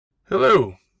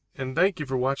Hello, and thank you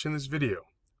for watching this video.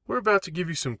 We're about to give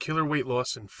you some killer weight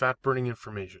loss and fat burning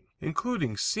information,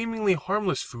 including seemingly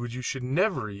harmless foods you should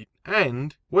never eat,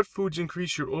 and what foods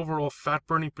increase your overall fat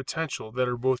burning potential that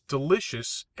are both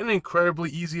delicious and incredibly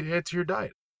easy to add to your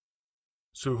diet.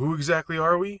 So who exactly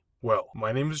are we? Well,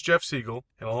 my name is Jeff Siegel,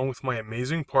 and along with my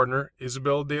amazing partner,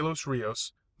 Isabel de los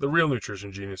Rios, the real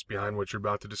nutrition genius behind what you're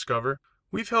about to discover,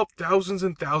 we've helped thousands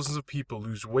and thousands of people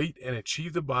lose weight and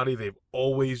achieve the body they've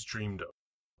always dreamed of.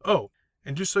 Oh,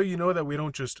 and just so you know that we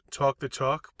don't just talk the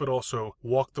talk, but also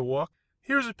walk the walk,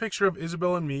 here's a picture of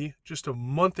Isabel and me just a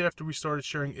month after we started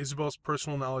sharing Isabel's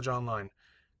personal knowledge online.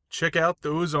 Check out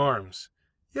those arms.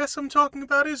 Yes, I'm talking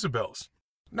about Isabel's.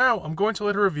 Now, I'm going to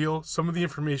let her reveal some of the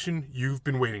information you've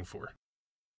been waiting for.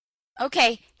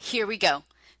 Okay, here we go.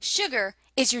 Sugar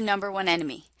is your number one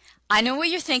enemy. I know what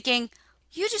you're thinking.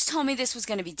 You just told me this was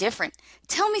going to be different.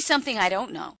 Tell me something I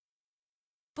don't know.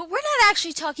 But we're not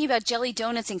actually talking about jelly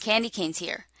donuts and candy canes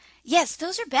here. Yes,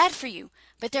 those are bad for you,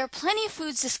 but there are plenty of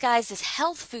foods disguised as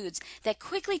health foods that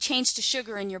quickly change to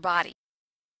sugar in your body.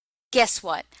 Guess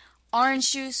what?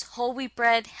 Orange juice, whole wheat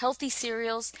bread, healthy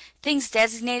cereals, things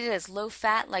designated as low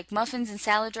fat like muffins and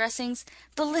salad dressings,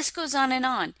 the list goes on and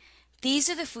on. These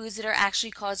are the foods that are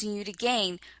actually causing you to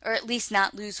gain or at least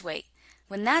not lose weight.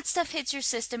 When that stuff hits your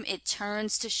system, it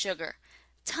turns to sugar.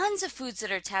 Tons of foods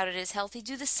that are touted as healthy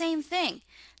do the same thing.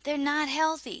 They're not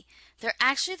healthy. They're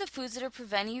actually the foods that are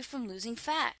preventing you from losing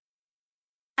fat.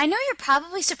 I know you're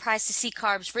probably surprised to see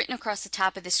carbs written across the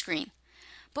top of the screen.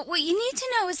 But what you need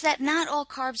to know is that not all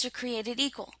carbs are created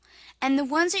equal, and the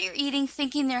ones that you're eating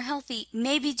thinking they're healthy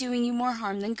may be doing you more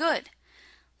harm than good.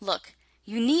 Look,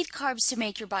 you need carbs to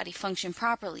make your body function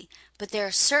properly, but there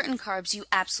are certain carbs you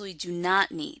absolutely do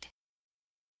not need.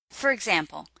 For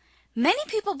example, many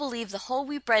people believe the whole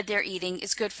wheat bread they're eating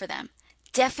is good for them.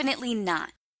 Definitely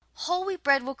not. Whole wheat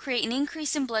bread will create an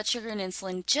increase in blood sugar and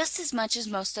insulin just as much as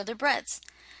most other breads.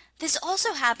 This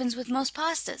also happens with most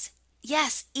pastas.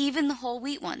 Yes, even the whole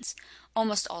wheat ones.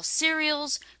 Almost all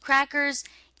cereals, crackers,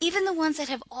 even the ones that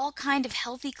have all kind of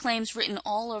healthy claims written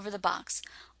all over the box.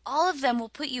 All of them will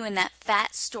put you in that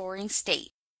fat storing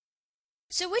state.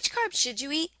 So which carbs should you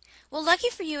eat? Well, lucky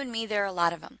for you and me, there are a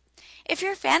lot of them. If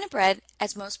you're a fan of bread,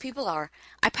 as most people are,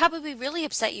 I probably really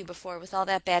upset you before with all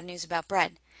that bad news about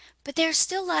bread. But there are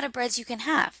still a lot of breads you can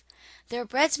have. There are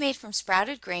breads made from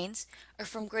sprouted grains or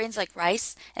from grains like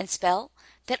rice and spelt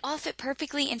that all fit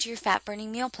perfectly into your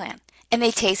fat-burning meal plan. And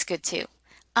they taste good too.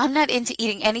 I'm not into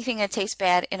eating anything that tastes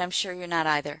bad, and I'm sure you're not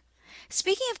either.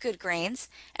 Speaking of good grains,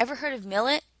 ever heard of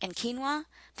millet and quinoa?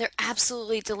 They're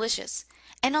absolutely delicious.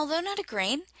 And although not a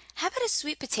grain, how about a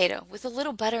sweet potato with a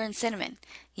little butter and cinnamon?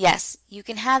 Yes, you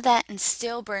can have that and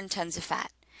still burn tons of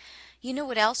fat. You know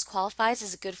what else qualifies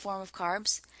as a good form of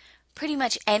carbs? Pretty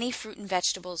much any fruit and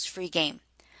vegetable is free game.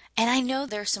 And I know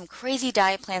there are some crazy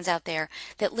diet plans out there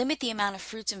that limit the amount of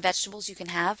fruits and vegetables you can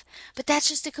have, but that's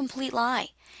just a complete lie.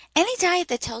 Any diet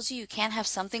that tells you can't have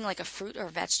something like a fruit or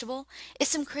a vegetable is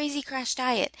some crazy crash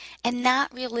diet and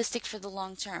not realistic for the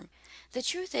long term. The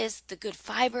truth is, the good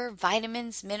fiber,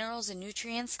 vitamins, minerals, and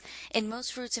nutrients in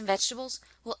most fruits and vegetables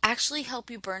will actually help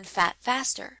you burn fat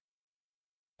faster.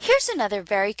 Here's another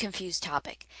very confused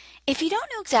topic. If you don't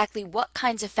know exactly what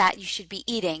kinds of fat you should be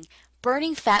eating,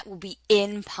 burning fat will be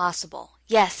impossible.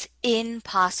 Yes,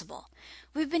 impossible.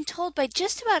 We've been told by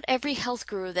just about every health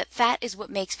guru that fat is what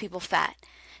makes people fat.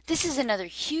 This is another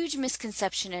huge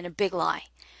misconception and a big lie.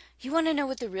 You want to know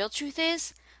what the real truth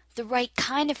is? The right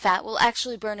kind of fat will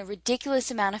actually burn a ridiculous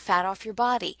amount of fat off your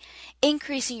body,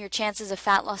 increasing your chances of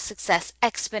fat loss success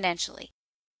exponentially.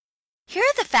 Here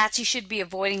are the fats you should be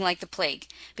avoiding like the plague,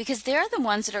 because they're the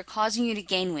ones that are causing you to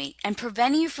gain weight and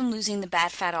preventing you from losing the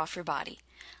bad fat off your body.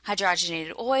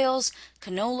 Hydrogenated oils,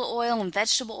 canola oil and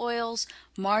vegetable oils,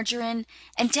 margarine,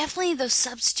 and definitely those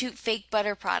substitute fake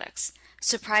butter products.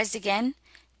 Surprised again?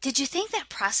 Did you think that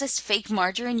processed fake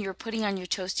margarine you were putting on your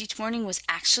toast each morning was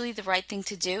actually the right thing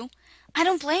to do? I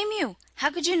don't blame you.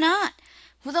 How could you not?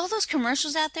 With all those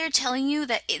commercials out there telling you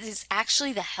that it is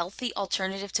actually the healthy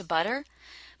alternative to butter?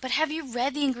 But have you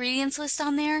read the ingredients list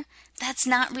on there? That's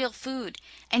not real food,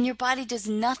 and your body does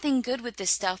nothing good with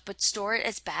this stuff but store it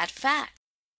as bad fat.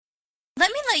 Let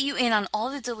me let you in on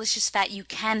all the delicious fat you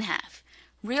can have.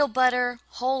 Real butter,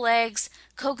 whole eggs,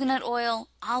 coconut oil,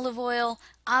 olive oil,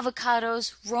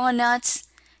 avocados, raw nuts.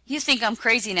 You think I'm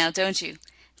crazy now, don't you?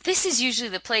 This is usually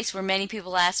the place where many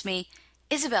people ask me,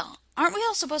 Isabel, aren't we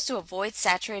all supposed to avoid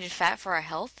saturated fat for our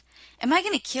health? Am I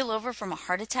going to keel over from a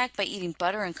heart attack by eating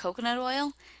butter and coconut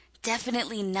oil?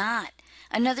 Definitely not.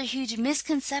 Another huge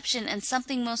misconception and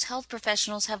something most health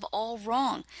professionals have all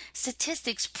wrong.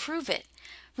 Statistics prove it.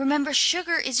 Remember,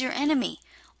 sugar is your enemy.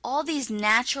 All these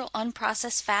natural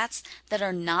unprocessed fats that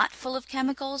are not full of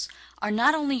chemicals are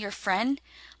not only your friend,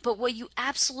 but what you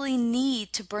absolutely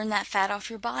need to burn that fat off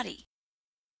your body.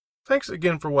 Thanks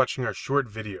again for watching our short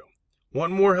video.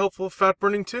 Want more helpful fat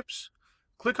burning tips?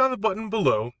 Click on the button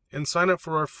below and sign up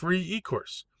for our free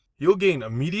e-course. You'll gain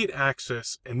immediate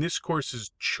access, and this course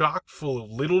is chock full of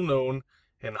little known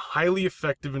and highly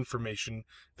effective information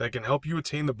that can help you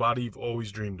attain the body you've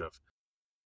always dreamed of.